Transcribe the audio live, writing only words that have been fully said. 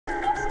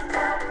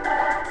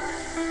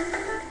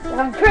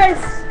I'm Chris.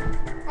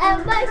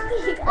 I'm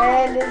Mikey.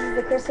 And this is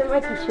the Chris and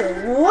Mikey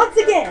Show. Once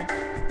again,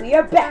 we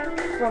are back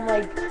from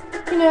kind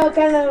of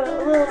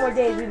a little more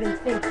days we've been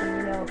thinking,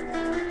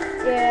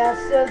 Yeah,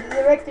 so the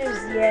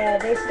directors,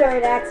 they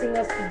started asking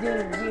us to do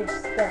weird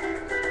stuff.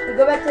 We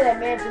go back to that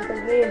mansion because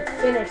we didn't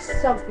finish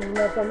something,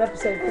 from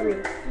episode 3.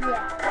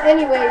 Yeah.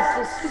 Anyways,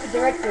 the stupid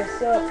director,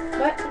 so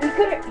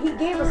he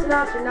gave us an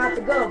option not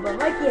to go, but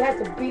Mikey had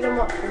to beat him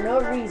up for no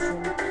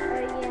reason. Yeah.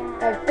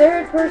 Our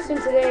third person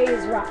today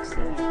is Roxy.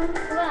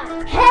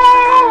 What?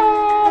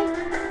 Hey!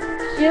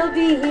 She'll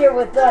be here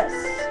with us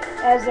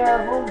as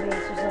our home base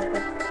or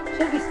something.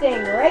 She'll be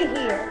staying right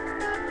here.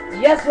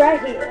 Just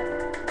right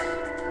here.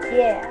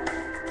 Yeah.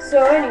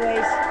 So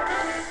anyways,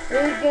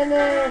 we're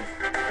gonna...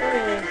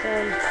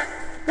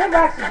 let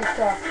Roxy just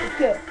talk. Let's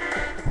go.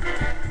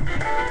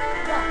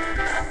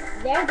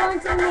 They're going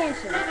to the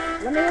mansion.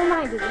 Let me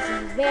remind you, this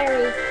is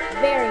very,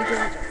 very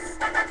dangerous.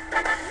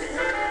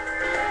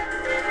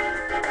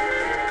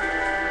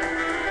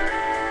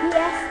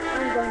 Yes,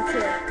 I'm going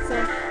to. So,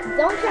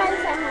 don't try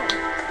this at home.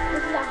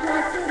 This is a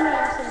haunted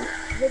mansion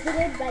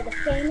visited by the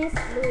famous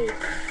Luigi.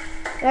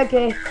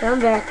 Okay, I'm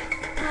back.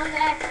 I'm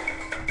back.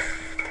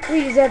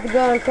 We just have to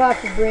go on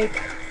coffee break.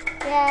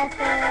 Yes,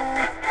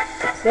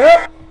 So,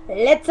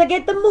 let's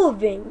get the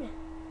moving.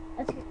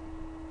 let's go.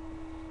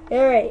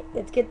 Alright,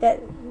 let's get that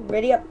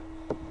ready up.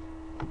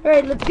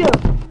 Alright, let's go.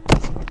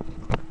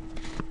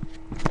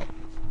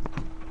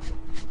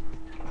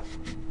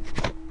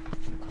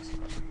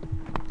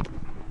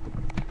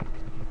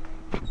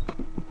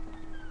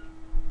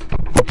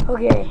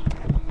 Okay,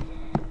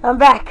 I'm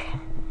back.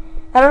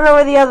 I don't know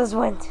where the others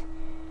went.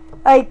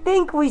 I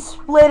think we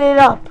split it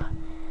up.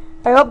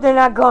 I hope they're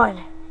not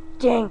gone.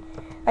 Dang,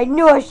 I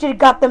knew I should have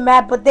got the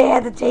map, but they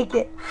had to take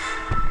it.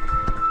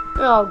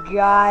 Oh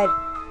God,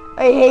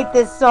 I hate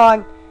this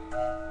song.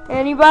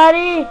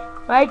 Anybody?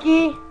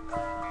 Mikey?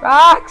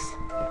 Rox?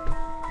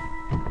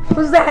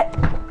 Who's that?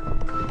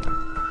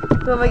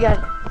 Oh my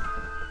God,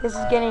 this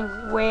is getting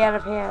way out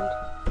of hand.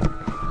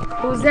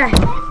 Who's that?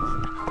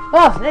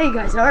 Oh, there you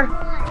guys are.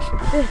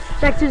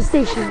 Back to the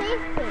station.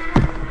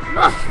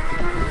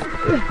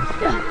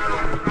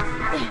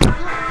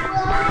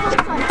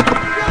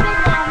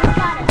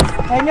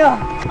 I know.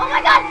 Oh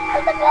my God!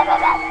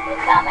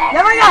 He's coming!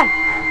 Oh my God!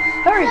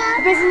 Hurry!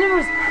 The base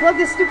news! Plug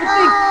this stupid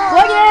thing!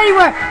 Plug it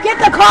anywhere! Get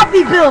the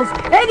coffee bills!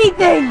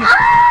 Anything!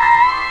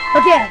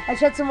 Okay, I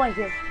shed some light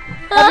here.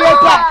 I'll be right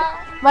back.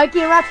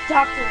 Mikey and Rox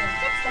talk to him.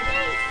 Fix the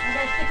base! I'm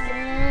gonna fix it.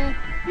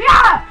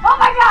 Yeah! Oh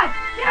my God!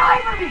 Get away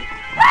from me!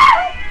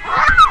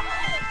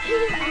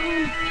 He's on the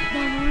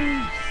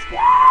roof.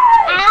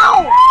 Ow!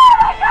 Oh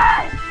my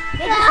God!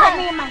 They just hit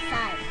me in my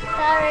side.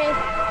 Sorry.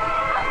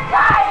 I'm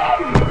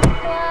dying!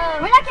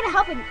 We're not gonna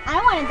help him. I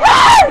want to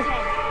die.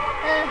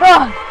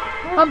 Oh,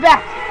 I'm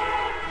back.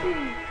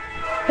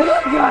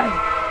 Oh God.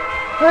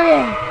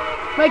 Okay.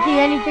 Mikey,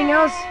 anything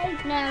else?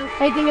 No.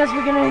 Anything else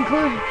we're gonna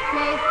include?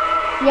 No.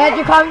 You had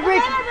your coffee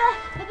break?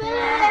 The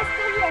is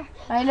still here.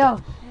 I know.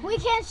 We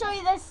can't show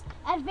you this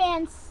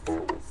advanced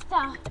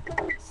stuff.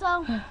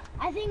 So,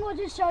 I think we'll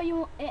just show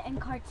you it in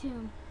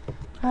cartoon.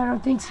 I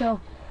don't think so.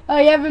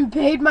 I haven't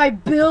paid my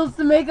bills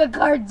to make a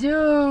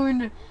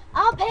cartoon.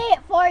 I'll pay it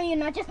for you,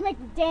 not just make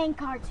the dang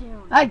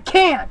cartoon. I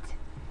can't.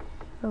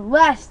 The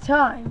last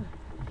time.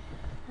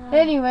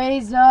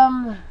 Anyways,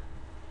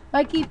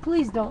 Mikey,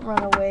 please don't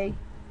run away.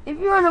 If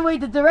you run away,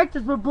 the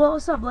directors will blow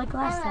us up like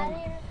last time.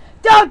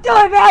 Don't do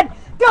it, man!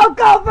 Don't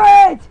go for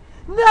it!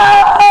 No!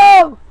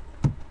 Uh-oh.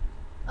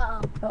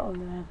 Uh-oh,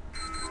 man.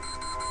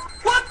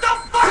 What the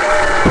fuck?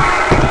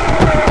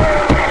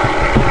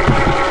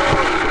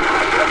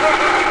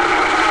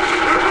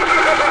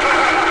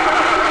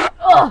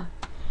 Oh!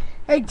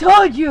 I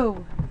told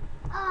you!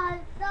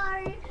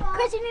 Sorry.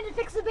 Chris, you need to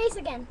fix the base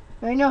again.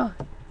 I know.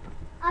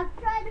 I'm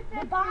trying to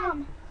fix the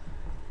bomb.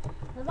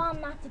 The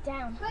bomb knocked it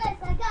down. Chris,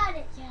 I got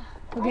it. Yeah.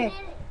 Okay. I did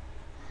it.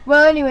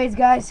 Well, anyways,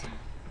 guys.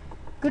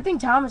 Good thing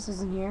Thomas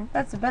isn't here.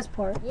 That's the best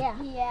part. Yeah.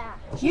 Yeah.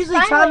 Usually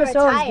Thomas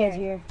always gets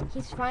here.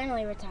 He's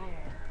finally retired.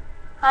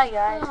 Hi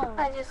guys, Oh.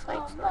 I just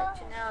like to let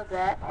you know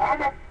that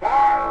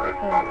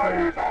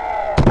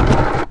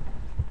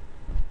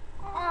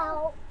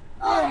Ow.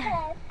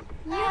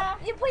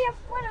 You put your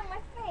foot on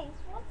my face.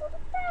 What's up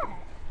with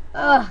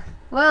that?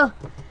 Well,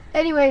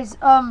 anyways,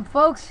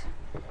 folks,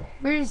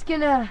 we're just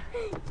gonna,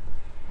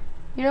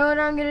 you know what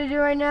I'm gonna do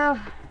right now?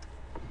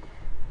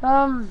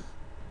 I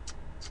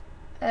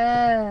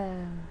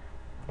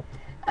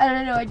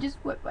don't know, I just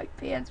wet my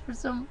pants for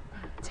some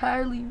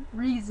entirely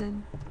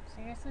reason.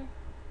 Seriously?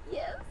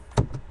 Yes.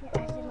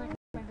 You're acting like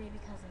my baby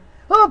cousin.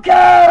 Who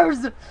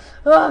cares?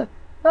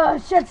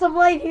 Shed some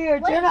light here,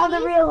 What turn if on the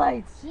he's- real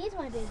lights. He's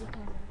my baby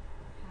cousin.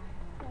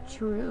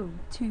 True,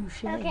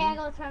 touche. Okay, I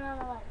go turn on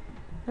the light.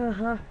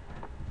 Uh-huh.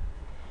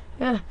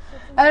 Yeah,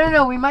 I don't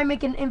know, we might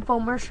make an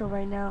infomercial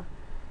right now.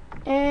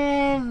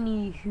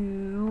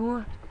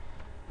 Anywho,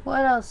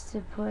 what else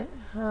to put?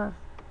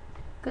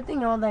 Good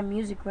thing all that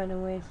music went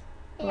away.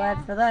 Glad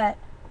Yeah. for that.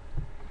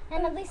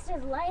 And at least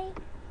there's light.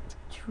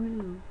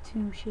 True,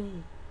 touche,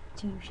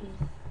 touche.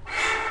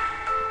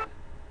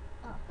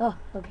 Oh,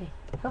 okay.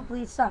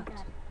 Hopefully it stopped.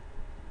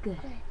 Good.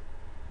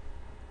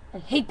 I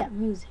hate that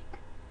music.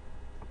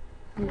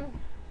 I'm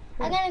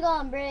gonna go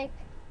on break.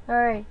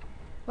 Alright.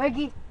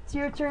 Mikey, it's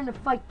your turn to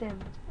fight them.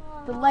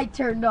 The light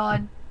turned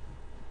on.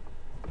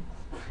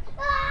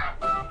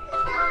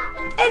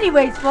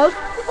 Anyways, folks,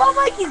 while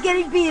Mikey's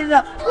getting beaten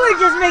up, we're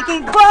just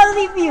making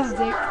quality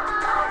music.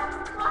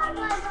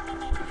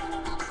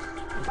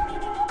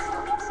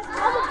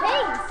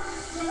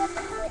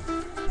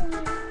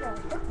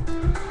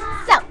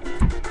 So,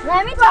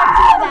 let me talk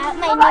to you about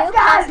my new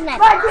cosmetics.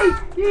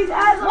 Mikey, he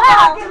has a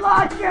Well, rocket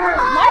launcher.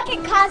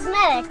 Market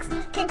Cosmetics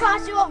can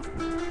cost you over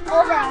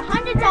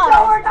 $100.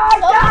 over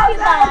So if you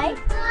buy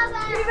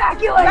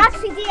Evacuate.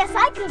 Roxy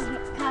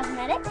DSI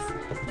Cosmetics,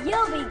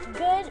 you'll be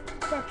good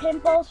for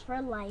pimples for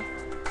life.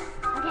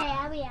 Okay,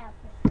 I'll be out.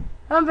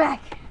 I'm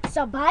back.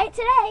 So buy it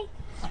today.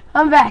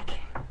 I'm back.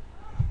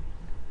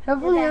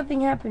 Hopefully You're back.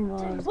 nothing happened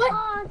while I was What?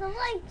 gone. Oh, the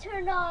light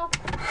turned off.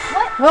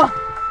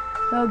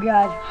 Oh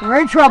God, we're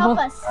in trouble.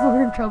 Help us.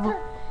 We're in trouble.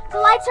 The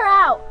lights are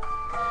out.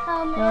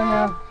 Oh, man. Oh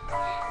no.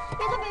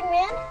 You're the big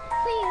man.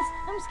 Please,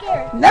 I'm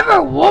scared.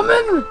 Never,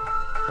 woman.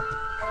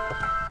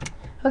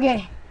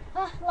 Okay.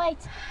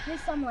 Lights. Need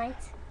some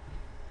lights.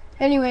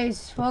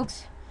 Anyways,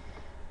 folks.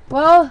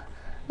 Well,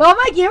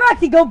 Mikey and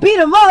Roxy go beat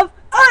him up.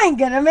 I ain't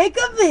gonna make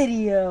a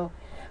video.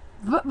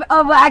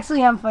 Well,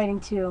 actually, I'm fighting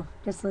too.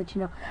 Just to let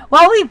you know.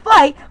 While we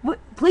fight,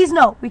 please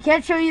note, we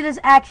can't show you this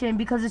action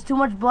because it's too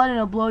much blood and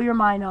it'll blow your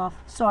mind off.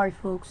 Sorry,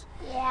 folks.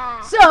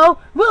 Yeah. So,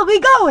 we'll be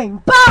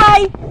going.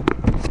 Bye!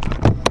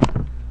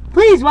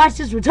 Please watch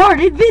this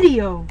retarded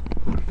video.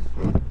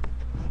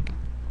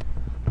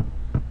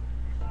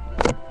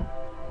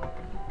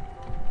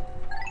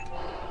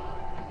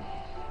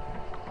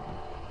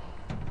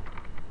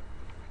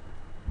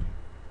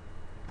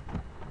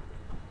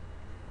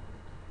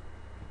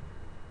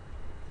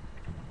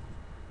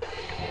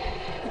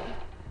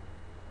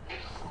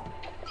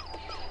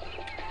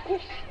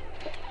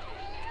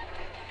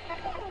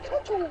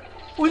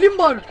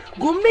 Olimar,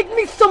 go make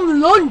me some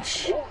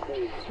lunch.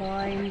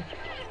 Fine.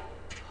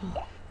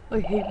 I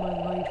hate my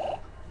life.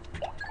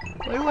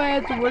 Why do I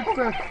have to work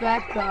for a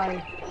fat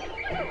guy?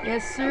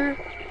 Yes, sir.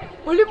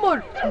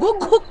 Olimar, go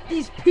cook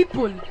these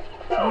people.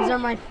 These are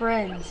my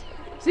friends.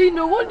 See,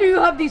 no wonder you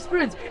have these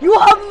friends. You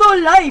have no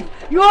life.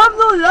 You have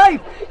no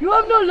life. You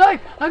have no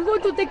life. I'm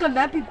going to take a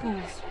nappy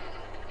poos.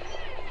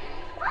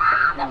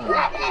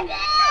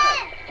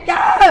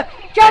 Ah,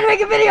 trying to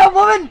make a video,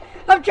 woman.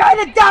 I'm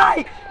trying to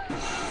die.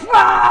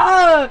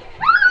 Ah!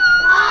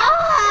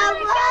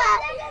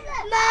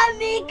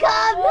 Mommy,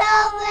 come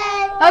help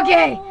me.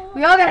 Okay,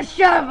 we all gotta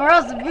shut up or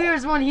else the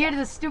viewers won't hear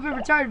this stupid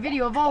retarded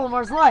video of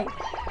Olimar's life.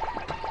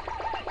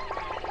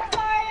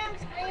 Sorry, I'm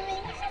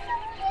screaming.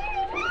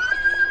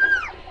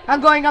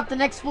 I'm going up the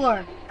next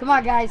floor. Come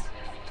on, guys.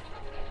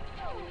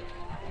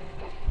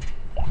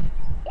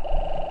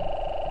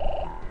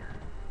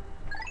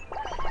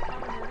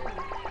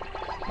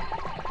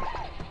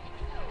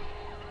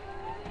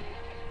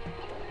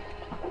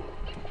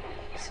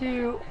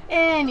 So,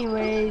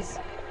 anyways,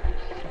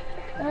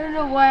 I don't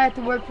know why I have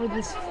to work for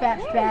this fat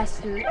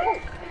bastard.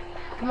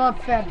 Come on,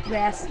 fat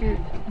bastard.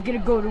 I'm gonna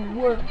go to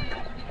work.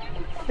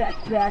 Fat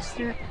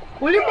bastard.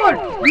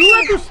 Olimar, you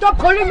have to stop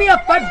calling me a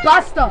fat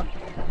bastard.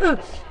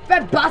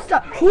 Fat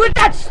bastard. Who is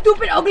that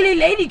stupid ugly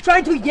lady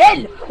trying to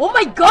yell? Oh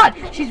my God,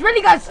 she's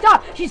really gotta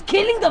stop. She's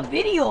killing the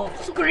video,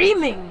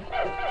 screaming.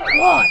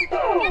 God.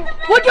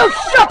 Would you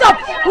shut up?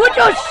 Would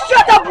you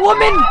shut up,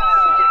 woman?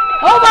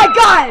 Oh my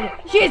God!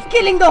 She is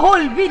killing the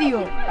whole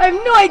video. I have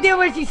no idea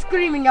where she's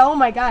screaming at. Oh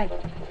my God.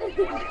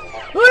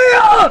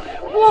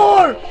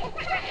 War!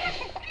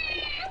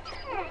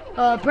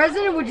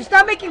 President, would you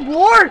stop making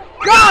war?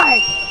 God!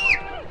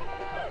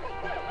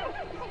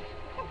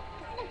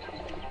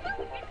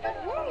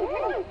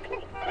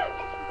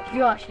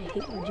 Gosh, I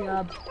hate my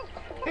job.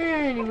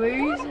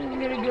 Anyways, I'm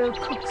gonna go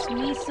cook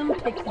me some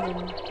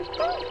Pikmin.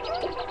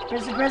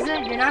 Mr.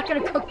 President, you're not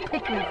gonna cook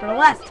Pikmin for the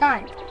last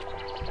time.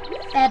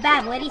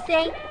 Bob, what'd he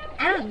say?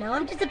 I don't know,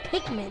 I'm just a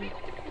Pikmin.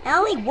 I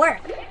only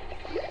work.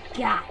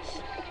 Gosh.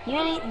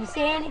 You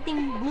say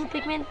anything, Blue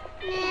Pikmin?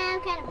 Nah,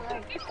 I'm kind of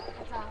bored.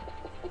 That's all.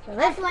 So I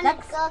let's, just want to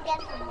go get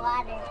some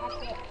water.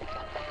 That's it.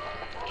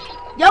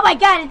 oh my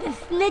God, it's a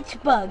snitch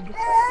bug.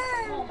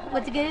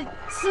 What's it gonna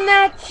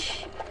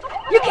snatch?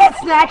 You can't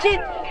snatch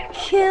it.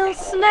 Kill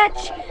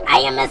snatch. I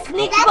am a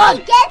snitch bug.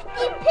 Daddy, get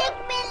the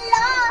Pikmin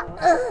law.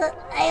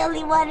 I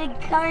only wanted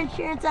car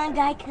insurance on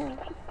Geico.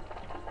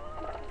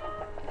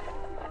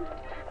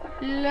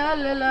 La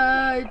la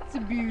la, it's a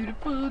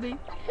beautiful day.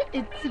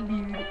 It's a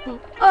beautiful.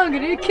 I'm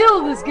gonna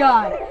kill this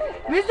guy.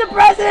 Mr.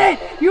 President,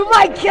 you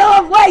might kill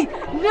him. Wait,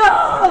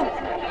 no!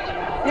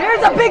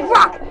 There's a big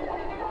rock.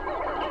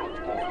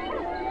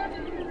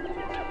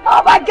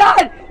 Oh my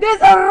God,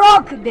 there's a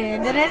rock.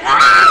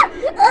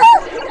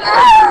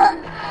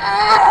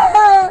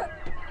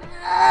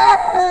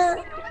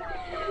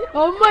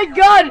 Oh my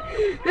God,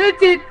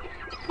 that's it.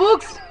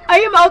 Folks, I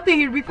am out of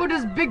here before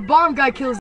this big bomb guy kills